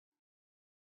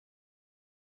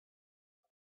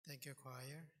Thank you,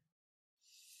 choir.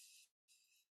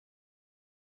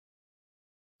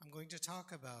 I'm going to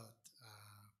talk about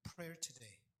prayer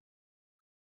today.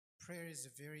 Prayer is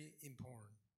very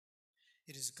important.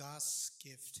 It is God's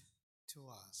gift to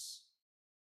us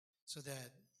so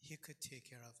that He could take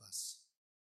care of us.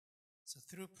 So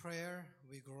through prayer,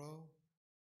 we grow,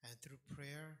 and through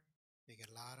prayer, we get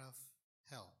a lot of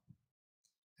help.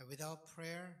 And without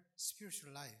prayer,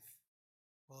 spiritual life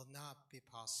will not be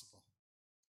possible.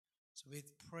 So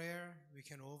with prayer, we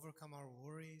can overcome our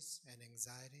worries and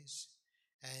anxieties.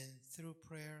 And through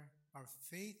prayer, our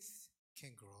faith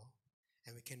can grow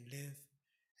and we can live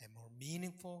a more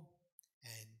meaningful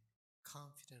and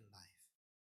confident life.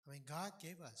 I mean, God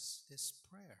gave us this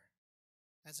prayer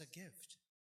as a gift.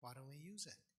 Why don't we use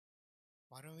it?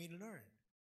 Why don't we learn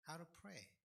how to pray?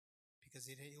 Because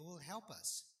it will help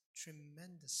us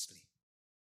tremendously.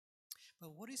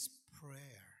 But what is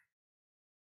prayer?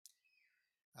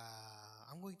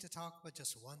 I'm going to talk about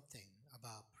just one thing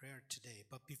about prayer today.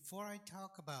 But before I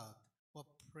talk about what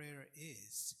prayer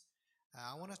is,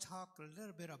 I want to talk a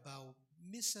little bit about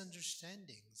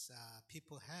misunderstandings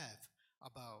people have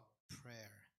about prayer.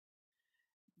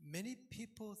 Many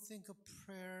people think of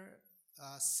prayer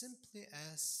simply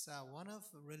as one of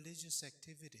religious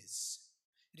activities.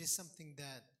 It is something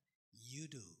that you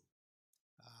do.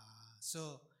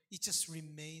 So it just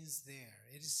remains there.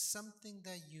 It is something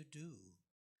that you do.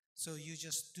 So you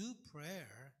just do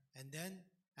prayer, and then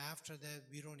after that,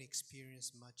 we don't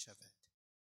experience much of it.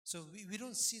 So we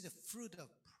don't see the fruit of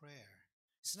prayer.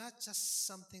 It's not just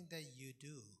something that you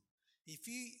do. If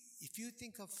you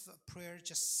think of prayer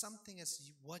just something as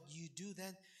what you do,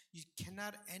 then you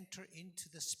cannot enter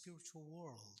into the spiritual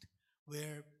world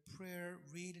where prayer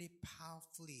really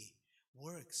powerfully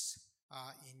works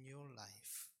in your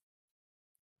life.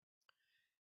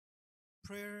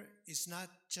 Prayer is not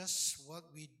just what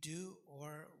we do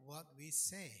or what we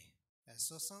say.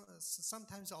 So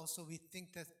sometimes also we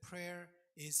think that prayer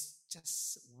is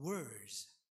just words,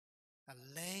 a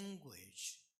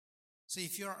language. So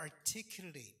if you're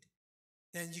articulate,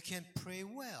 then you can pray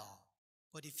well.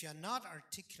 But if you're not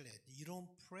articulate, you don't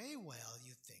pray well,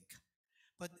 you think.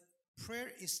 But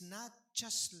prayer is not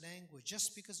just language.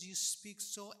 Just because you speak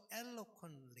so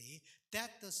eloquently,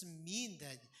 that doesn't mean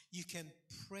that you can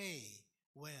pray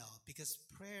well, because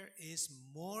prayer is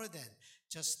more than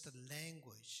just the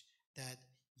language that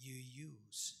you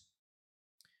use.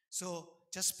 So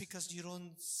just because you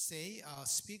don't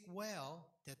speak well,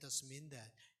 that doesn't mean that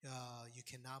you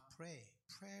cannot pray.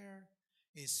 Prayer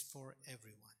is for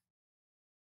everyone.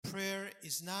 Prayer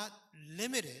is not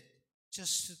limited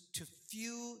just to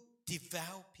few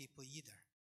devout people either.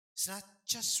 It's not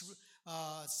just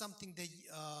something that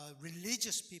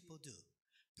religious people do.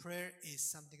 Prayer is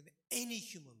something that any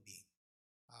human being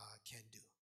can do.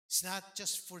 It's not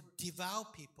just for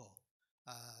devout people.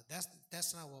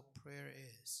 That's not what prayer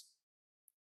is.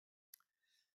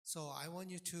 So I want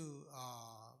you to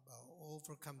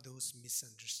overcome those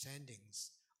misunderstandings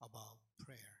about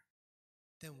prayer.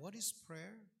 Then what is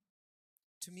prayer?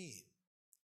 To me,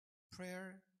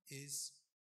 prayer is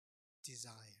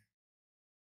desire.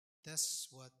 That's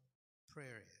what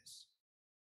prayer is.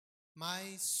 My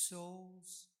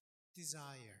soul's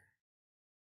desire.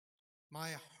 My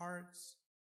heart's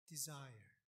desire.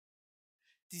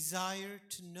 Desire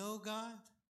to know God.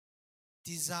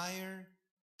 Desire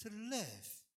to live.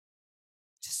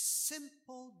 Just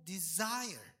simple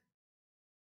desire.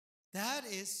 That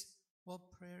is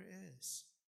what prayer is.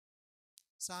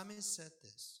 Psalmist said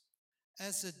this: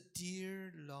 as a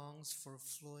deer longs for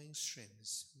flowing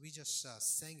streams. We just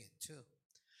sang it too.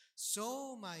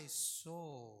 So my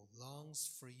soul longs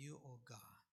for you, O God.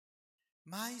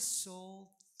 My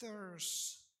soul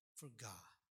thirsts for God,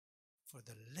 for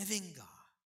the living God.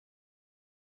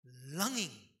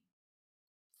 Longing,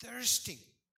 thirsting.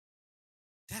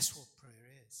 That's what prayer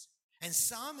is. And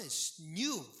Psalmist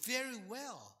knew very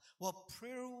well what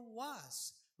prayer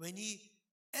was when he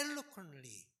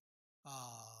eloquently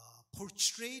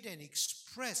portrayed and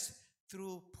expressed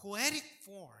through poetic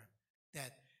form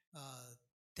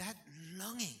that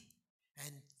longing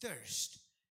and thirst.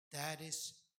 That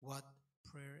is what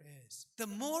prayer is. The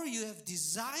more you have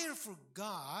desire for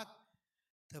God,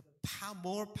 the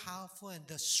more powerful and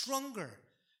the stronger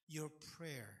your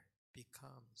prayer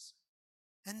becomes.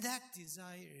 And that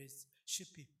desire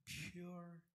should be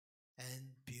pure and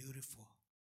beautiful.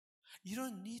 You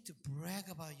don't need to brag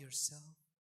about yourself.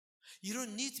 You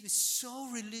don't need to be so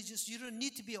religious. You don't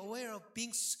need to be aware of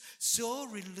being so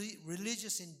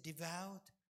religious and devout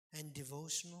and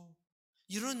devotional.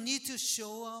 You don't need to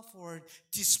show off or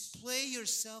display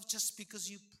yourself just because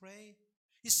you pray.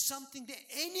 is something that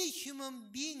any human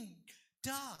being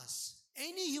does.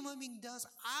 Any human being does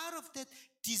out of that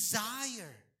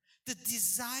desire, the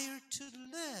desire to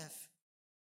live.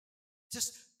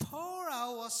 Just pour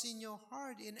out what's in your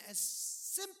heart in as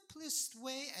simplest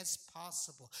way as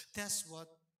possible. That's what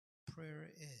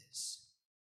prayer is.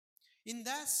 In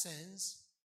that sense,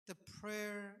 the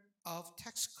prayer of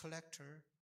tax collector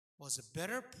was a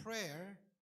better prayer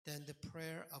than the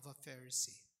prayer of a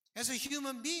Pharisee. As a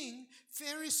human being,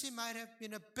 Pharisee might have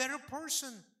been a better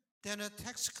person than a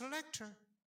tax collector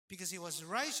because he was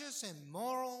righteous and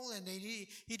moral, and he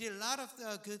did a lot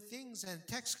of good things, and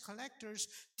tax collectors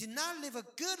did not live a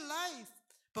good life.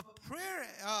 But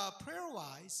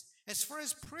prayer-wise, as far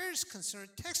as prayer is concerned,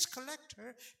 tax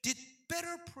collector did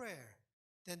better prayer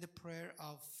than the prayer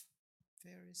of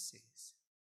Pharisees,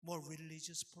 more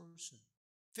religious person.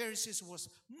 Pharisees was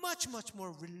much, much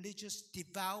more religious,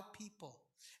 devout people.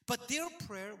 But their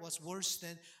prayer was worse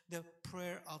than the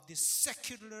prayer of the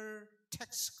secular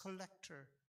tax collector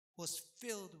who was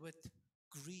filled with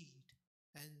greed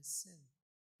and sin.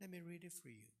 Let me read it for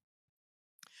you.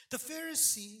 The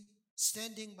Pharisee,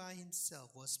 standing by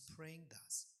himself, was praying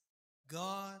thus: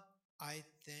 God, I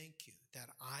thank you that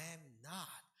I am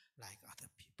not like other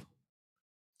people,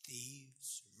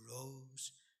 thieves,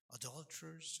 rogues,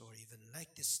 adulterers, or even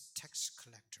like this tax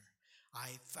collector. I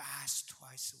fast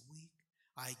twice a week.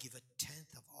 I give a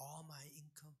tenth of all my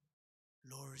income.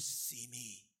 Lord, see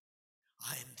me.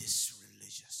 I am this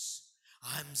religious.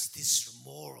 I'm this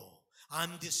moral.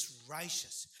 I'm this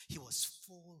righteous. He was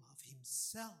full of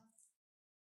himself.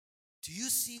 Do you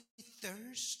see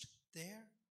thirst there?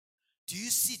 Do you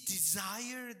see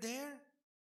desire there?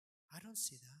 I don't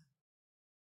see that.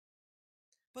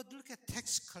 But look at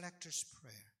tax collector's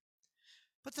prayer.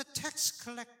 But the tax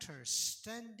collector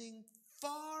standing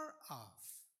far off.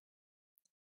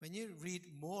 When you read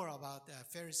more about the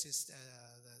Pharisees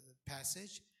the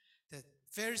passage, the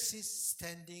Pharisees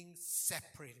standing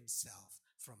separate himself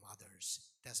from others.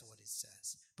 That's what it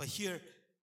says. But here,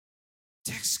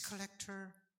 tax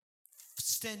collector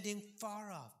standing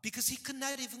far off because he could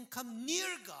not even come near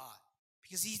God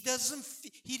because he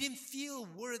didn't feel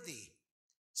worthy.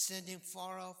 Standing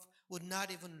far off, would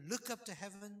not even look up to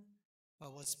heaven,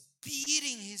 but was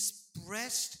beating his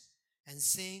breast and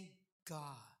saying,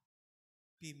 God,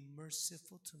 be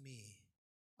merciful to me,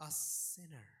 a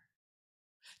sinner.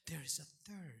 There is a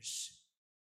thirst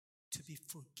to be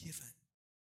forgiven,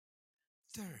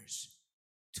 thirst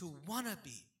to want to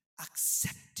be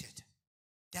accepted,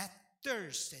 that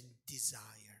thirst and desire.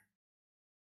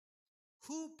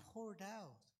 Who poured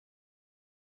out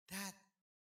that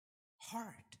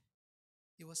heart?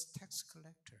 It was tax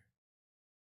collector.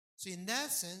 So in that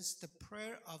sense, the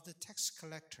prayer of the tax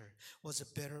collector was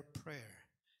a better prayer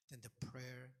than the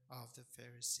prayer of the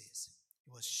Pharisees.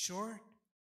 It was short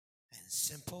and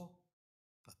simple,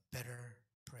 but better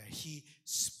prayer. He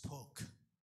spoke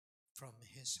from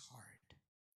his heart.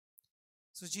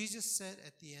 So Jesus said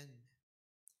at the end,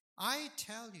 I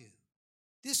tell you,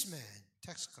 this man,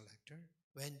 tax collector,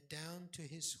 went down to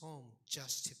his home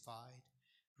justified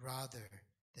rather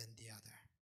than the other.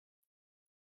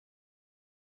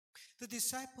 The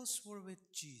disciples were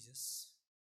with Jesus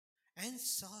and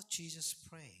saw Jesus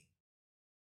praying,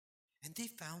 and they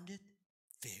found it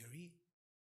very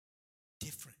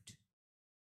different.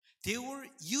 They were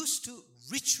used to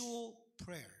ritual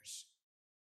prayers,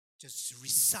 just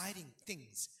reciting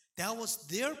things. That was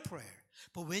their prayer.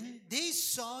 But when they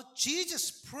saw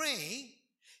Jesus praying,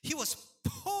 he was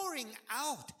pouring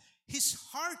out his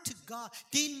heart to God.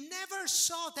 They never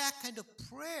saw that kind of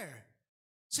prayer.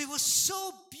 So it was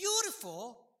so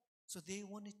beautiful. So they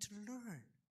wanted to learn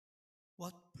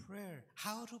what prayer,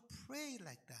 how to pray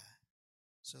like that.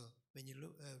 So when you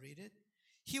read it,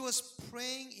 he was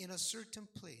praying in a certain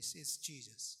place. It's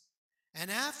Jesus. And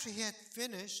after he had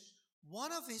finished,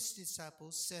 one of his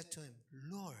disciples said to him,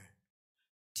 Lord,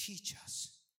 teach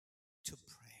us to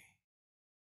pray.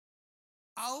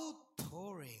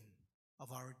 Outpouring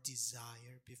of our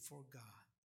desire before God.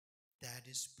 That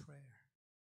is prayer.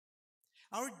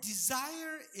 Our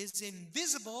desire is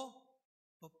invisible,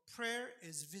 but prayer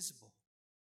is visible.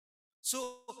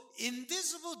 So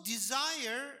invisible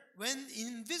desire, when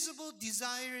invisible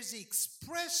desire is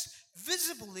expressed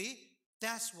visibly,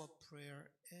 that's what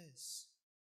prayer is.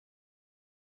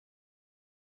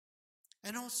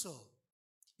 And also,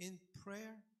 in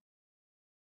prayer,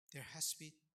 there has to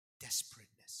be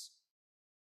desperateness.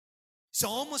 It's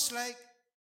almost like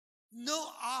no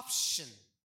option.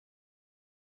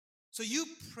 So you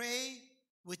pray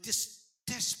with this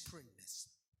desperateness.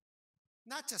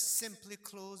 Not just simply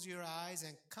close your eyes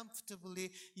and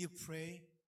comfortably you pray,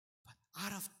 but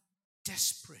out of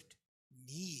desperate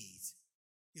needs.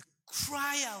 You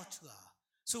cry out to God.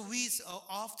 So we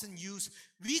often use,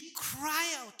 we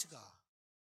cry out to God.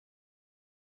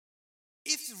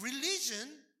 If religion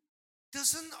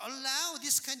doesn't allow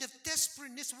this kind of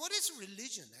desperateness, what is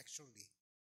religion actually?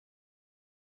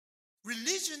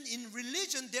 In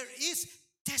religion, there is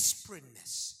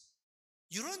desperateness.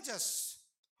 You don't just,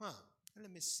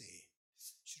 let me see,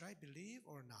 should I believe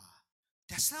or not?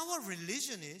 That's not what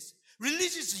religion is.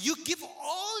 Religion is you give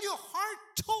all your heart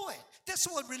to it. That's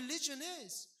what religion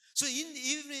is. So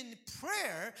even in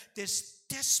prayer, there's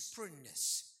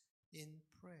desperateness in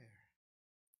prayer.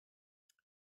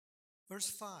 Verse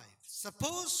 5,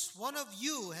 suppose one of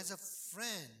you has a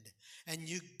friend and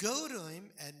you go to him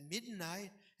at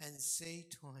midnight and say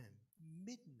to him,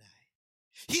 midnight.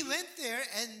 He went there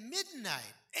at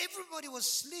midnight. Everybody was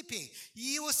sleeping.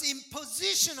 He was in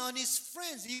position on his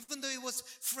friends. Even though he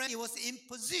was in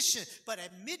position. But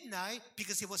at midnight,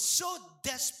 because he was so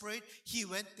desperate, he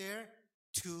went there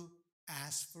to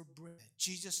ask for bread.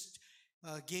 Jesus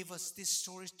gave us this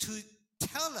story to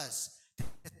tell us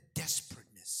the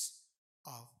desperateness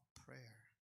of prayer.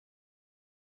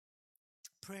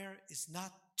 Prayer is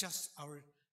not just our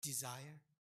desire.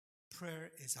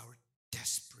 Prayer is our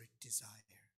desperate desire.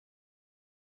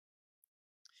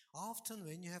 Often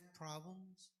when you have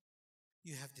problems,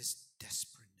 you have this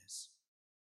desperateness.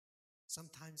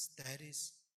 Sometimes that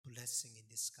is blessing in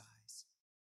disguise.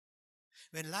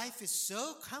 When life is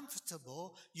so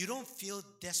comfortable, you don't feel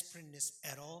desperateness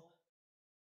at all,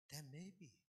 that may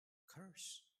be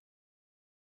curse.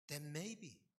 That may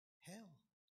be hell.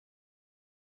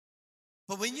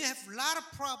 But when you have a lot of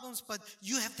problems, but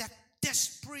you have that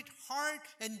desperate heart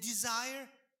and desire,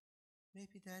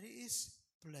 maybe that is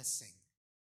blessing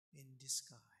in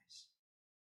disguise.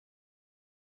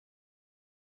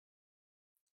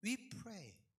 We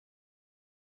pray,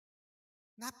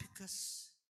 not because,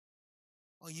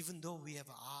 or even though we have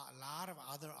a lot of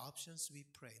other options, we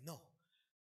pray. No,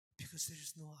 because there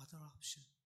is no other option.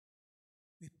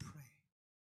 We pray.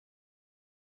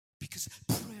 Because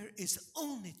prayer is the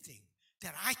only thing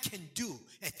that I can do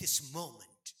at this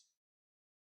moment.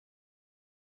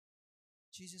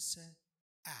 Jesus said,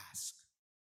 ask,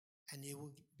 and it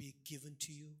will be given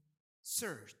to you.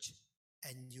 Search,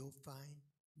 and you'll find.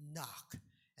 Knock,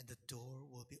 and the door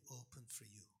will be open for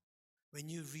you. When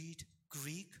you read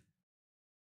Greek,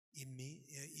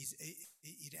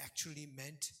 it actually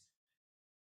meant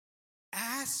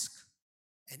ask,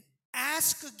 and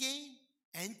ask again,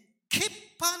 and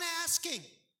keep on asking.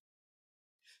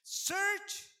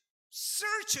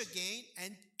 Search again,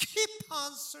 and keep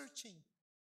on searching.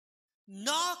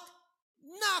 Knock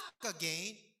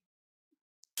again,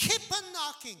 keep on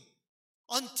knocking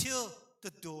until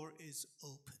the door is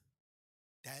open.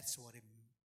 That's what it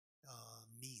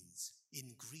means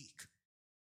in Greek.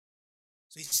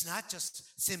 So it's not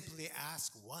just simply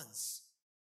ask once.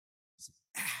 It's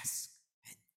ask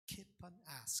and keep on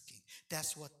asking.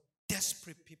 That's what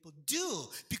desperate people do,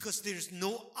 because there's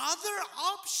no other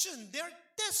option. They're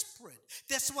desperate.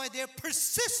 That's why they're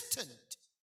persistent,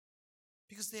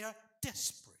 because they are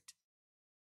desperate.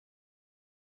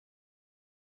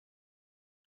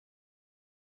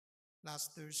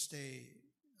 Last Thursday,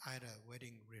 I had a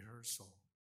wedding rehearsal.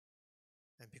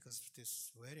 And because of this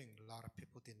wedding, a lot of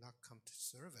people did not come to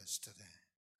service today.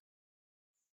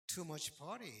 Too much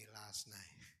party last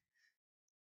night.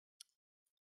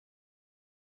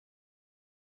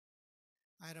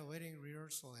 I had a wedding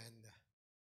rehearsal, and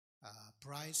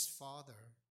bride's father,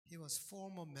 he was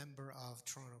former member of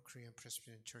Toronto Korean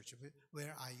Presbyterian Church,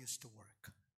 where I used to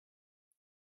work.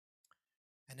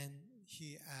 And then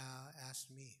he asked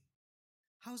me,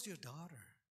 how's your daughter?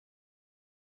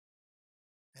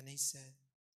 And he said,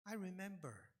 I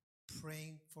remember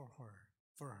praying for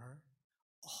her.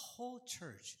 A whole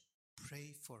church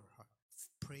prayed for her.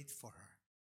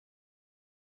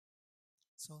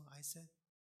 So I said,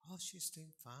 oh, she's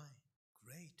doing fine.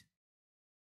 Great.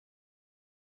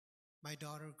 My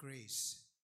daughter Grace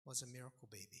was a miracle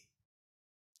baby.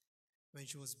 When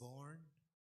she was born,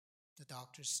 the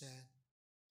doctor said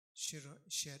she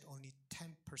had only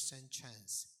 10%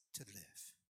 chance to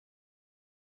live.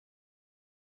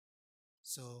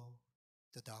 So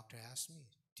the doctor asked me,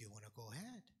 do you want to go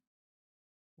ahead?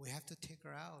 We have to take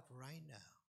her out right now.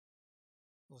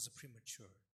 It was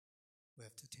premature. We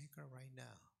have to take her right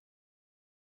now.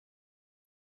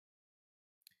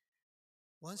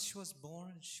 Once she was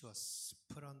born, she was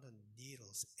put on the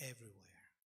needles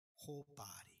everywhere, whole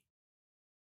body.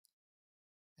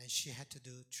 And she had to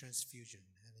do transfusion.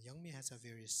 And Youngmi has a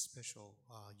very special,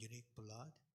 unique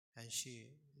blood. And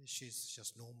she's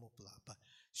just normal blood, but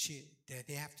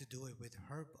they have to do it with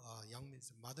her young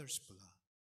mother's blood.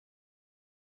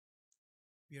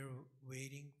 We are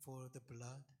waiting for the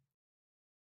blood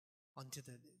until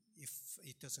if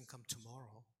it doesn't come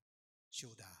tomorrow,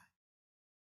 she'll die.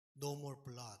 No more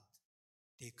blood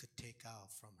they could take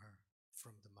out from her,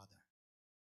 from the mother.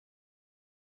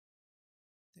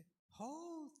 The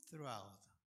whole throughout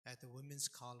at the Women's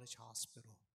College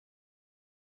Hospital,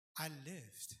 I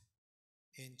lived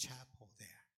in chapel there.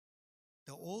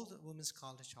 The old Women's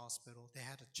College Hospital, they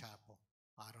had a chapel.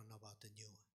 I don't know about the new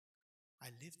one. I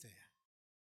lived there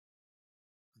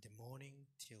from the morning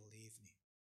till evening.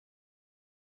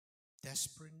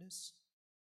 Desperateness.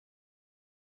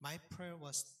 My prayer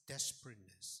was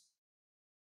desperateness.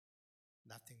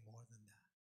 Nothing more than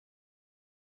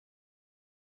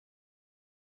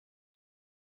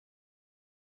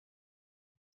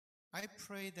that. I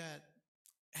pray that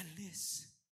at least,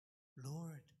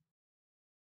 Lord,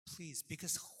 please,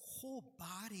 because whole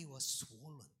body was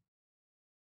swollen.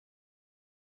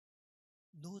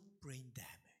 No brain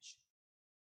damage.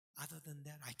 Other than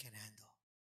that, I can handle.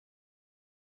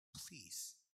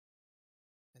 Please.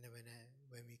 And then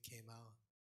when we came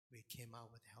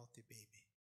out with a healthy baby.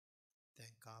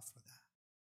 Thank God for that.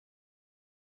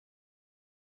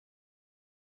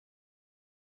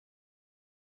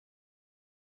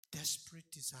 Desperate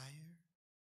desire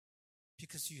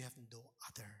because you have no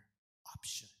other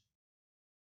option.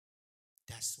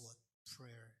 That's what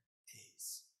prayer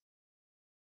is.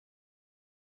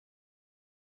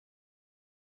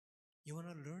 You want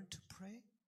to learn to pray?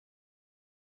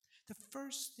 The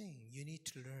first thing you need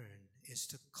to learn is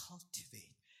to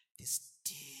cultivate this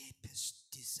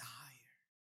deepest desire.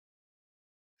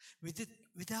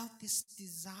 Without this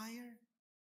desire,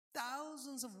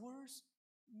 thousands of words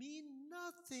mean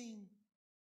nothing.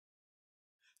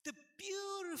 The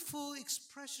beautiful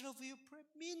expression of your prayer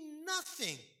mean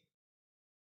nothing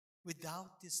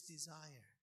without this desire.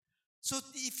 So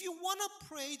if you want to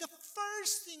pray, the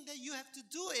first thing that you have to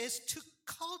do is to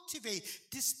cultivate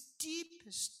this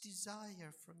deepest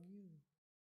desire from you.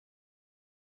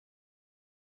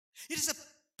 It is a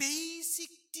basic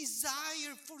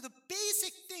desire for the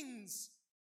basic things.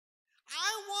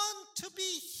 I want to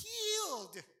be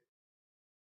healed.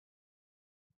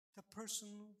 The person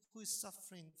who is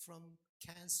suffering from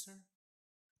cancer,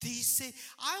 they say,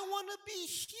 I want to be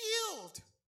healed.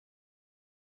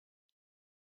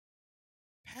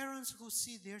 Parents who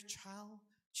see their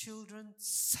children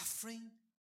suffering,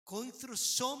 going through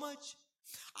so much,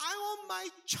 I want my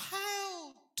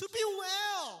child to be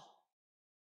well.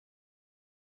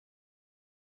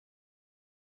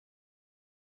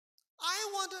 I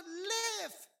want to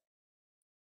live.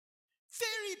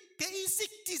 Very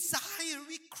basic desire.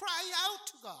 We cry out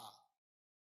to God.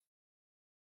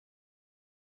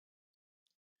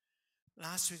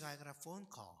 Last week I got a phone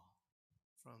call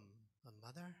from a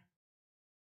mother.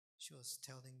 She was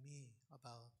telling me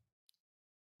about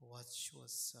what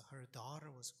her daughter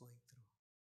was going through.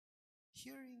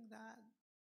 Hearing that,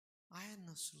 I had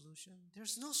no solution.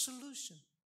 There's no solution.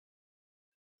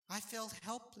 I felt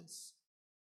helpless.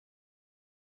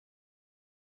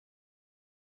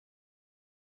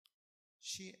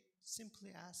 She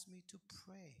simply asked me to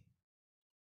pray.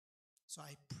 So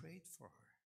I prayed for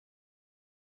her.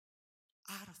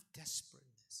 Out of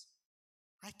desperateness.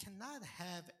 I cannot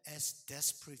have as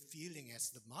desperate feeling as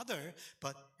the mother,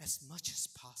 but as much as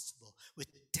possible, with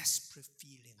desperate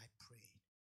feeling, I prayed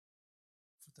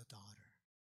for the daughter.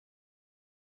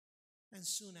 And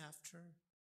soon after,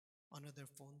 another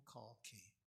phone call came.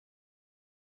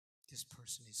 This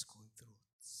person is going through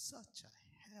such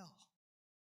a hell.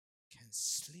 Can't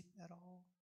sleep at all,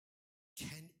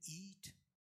 can't eat,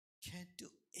 can't do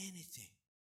anything.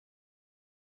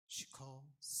 She called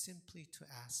simply to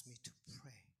ask me to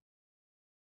pray.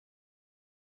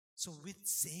 So with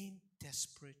same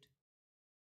desperate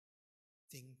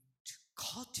thing to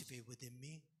cultivate within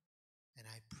me, and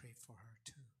I pray for her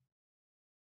too.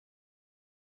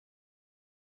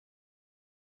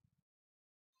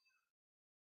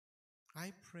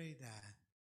 I pray that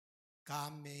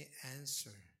God may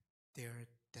answer their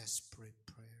desperate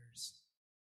prayers.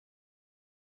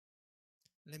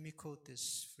 Let me quote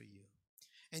this for you.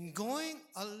 And going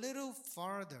a little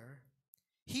farther,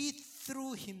 he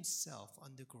threw himself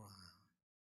on the ground,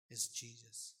 is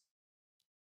Jesus,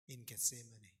 in Gethsemane,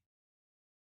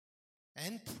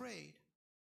 and prayed,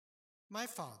 my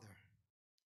Father,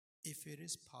 if it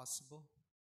is possible,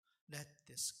 let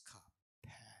this cup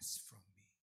pass from me.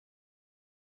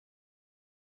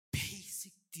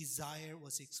 Basic desire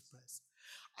was expressed.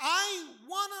 I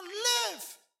want to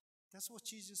live. That's what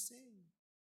Jesus is saying.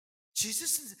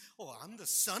 Jesus said, oh, I'm the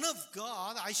Son of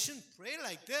God. I shouldn't pray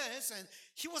like this. And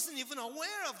he wasn't even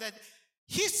aware of that.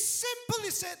 He simply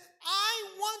said, I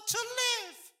want to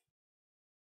live.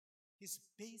 His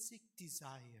basic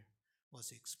desire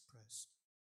was expressed.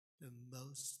 The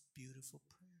most beautiful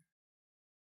prayer.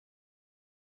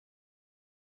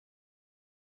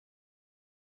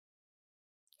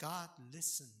 God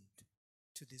listened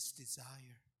to this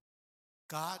desire.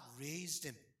 God raised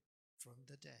him from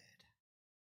the dead.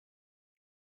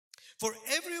 For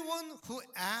everyone who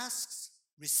asks,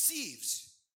 receives.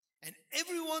 And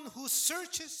everyone who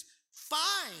searches,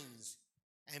 finds.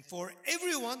 And for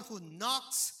everyone who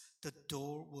knocks, the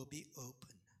door will be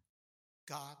open.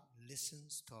 God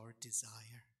listens to our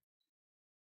desire.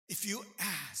 If you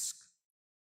ask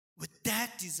with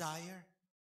that desire,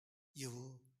 you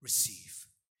will receive.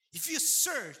 If you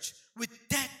search with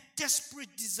that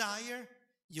desperate desire,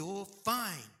 you will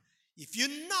find. If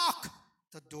you knock,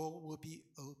 the door will be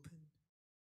open.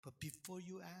 But before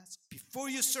you ask, before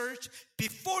you search,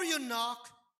 before you knock,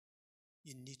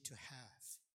 you need to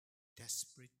have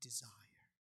desperate desire.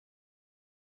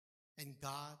 And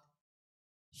God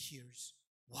hears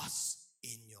what's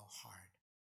in your heart.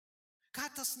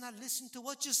 God does not listen to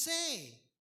what you say.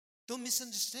 Don't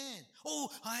misunderstand. Oh,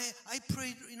 I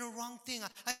prayed in a wrong thing.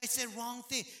 I said wrong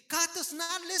thing. God does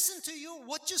not listen to you,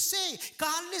 what you say.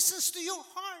 God listens to your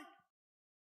heart.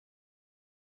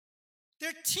 There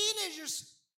are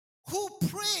teenagers who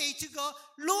pray to God,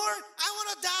 Lord, I want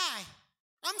to die.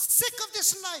 I'm sick of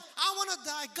this life. I want to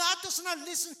die. God does not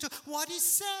listen to what he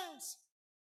says.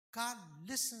 God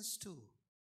listens to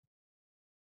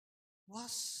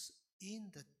what's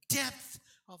in the depth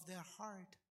of their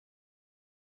heart.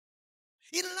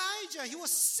 Elijah, he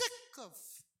was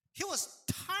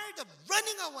tired of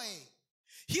running away.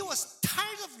 He was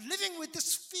tired of living with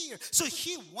this fear. So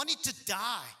he wanted to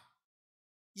die.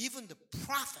 Even the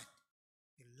prophet,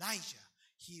 Elijah,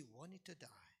 he wanted to die.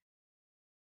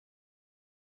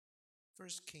 1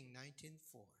 King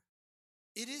 19:4.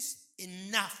 It is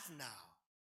enough now.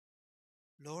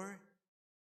 Lord,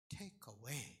 take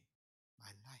away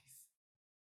my life.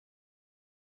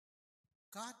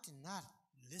 God did not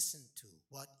listen to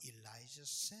what Elijah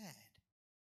said.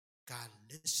 God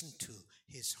listened to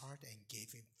his heart and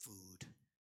gave him food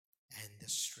and the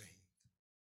strength.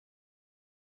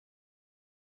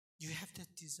 You have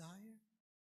that desire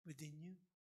within you?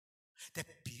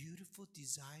 That beautiful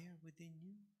desire within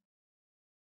you?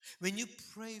 When you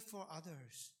pray for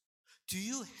others, do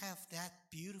you have that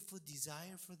beautiful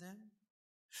desire for them?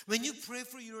 When you pray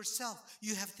for yourself,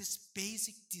 you have this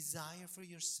basic desire for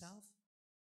yourself?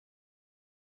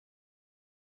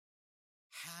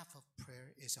 Half of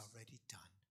prayer is already done.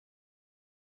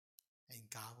 And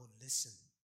God will listen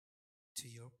to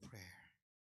your prayer.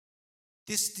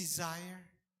 This desire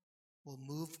will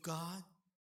move God.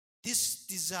 This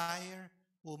desire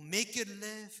will make you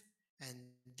live. And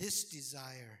this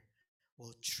desire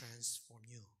will transform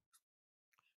you.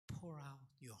 Pour out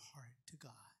your heart to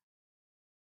God.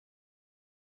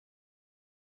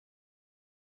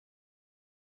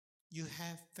 You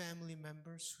have family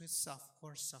members who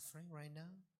are suffering right now.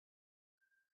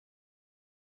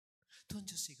 Don't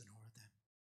just ignore them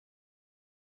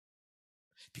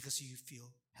because you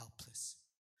feel helpless.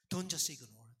 Don't just ignore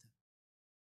them.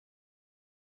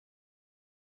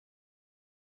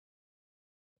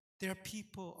 There are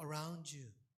people around you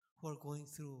who are going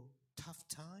through a tough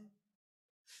time.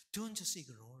 Don't just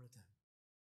ignore them.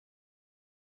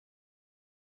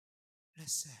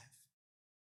 Let's have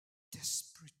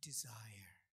desperate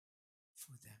desire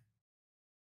for them.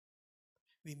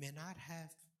 We may not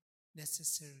have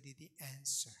necessarily the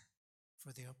answer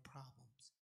for their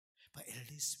problems, but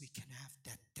at least we can have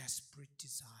that desperate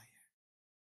desire.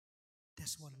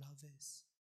 That's what love is.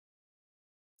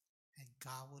 And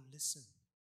God will listen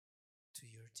to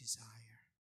your desire.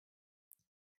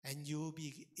 And you will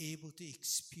be able to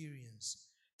experience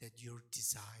that your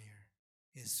desire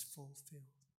is fulfilled.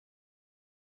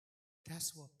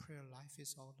 That's what prayer life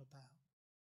is all about.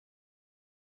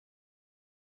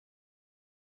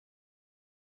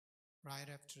 Right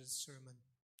after the sermon,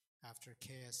 after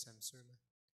KSM sermon,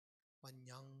 one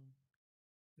young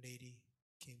lady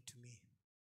came to me.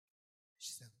 She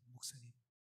said, 목사님,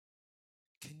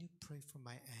 can you pray for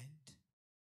my aunt?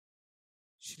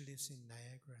 She lives in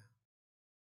Niagara,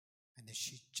 and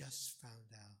she just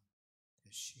found out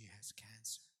that she has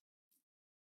cancer.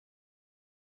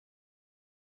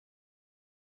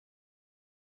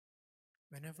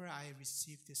 Whenever I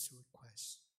receive this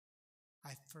request,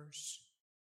 I first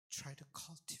try to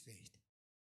cultivate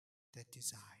that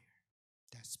desire,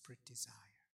 desperate desire.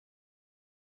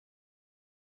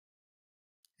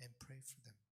 and pray for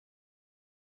them.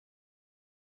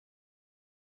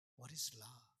 What is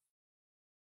love?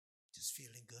 Just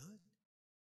feeling good?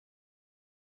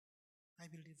 I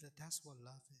believe that that's what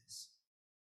love is.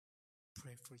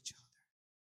 Pray for each other.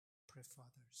 Pray for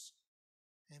others.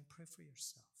 And pray for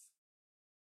yourself.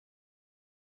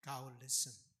 God will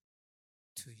listen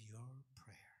to your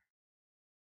prayer.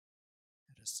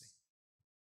 Let us sing.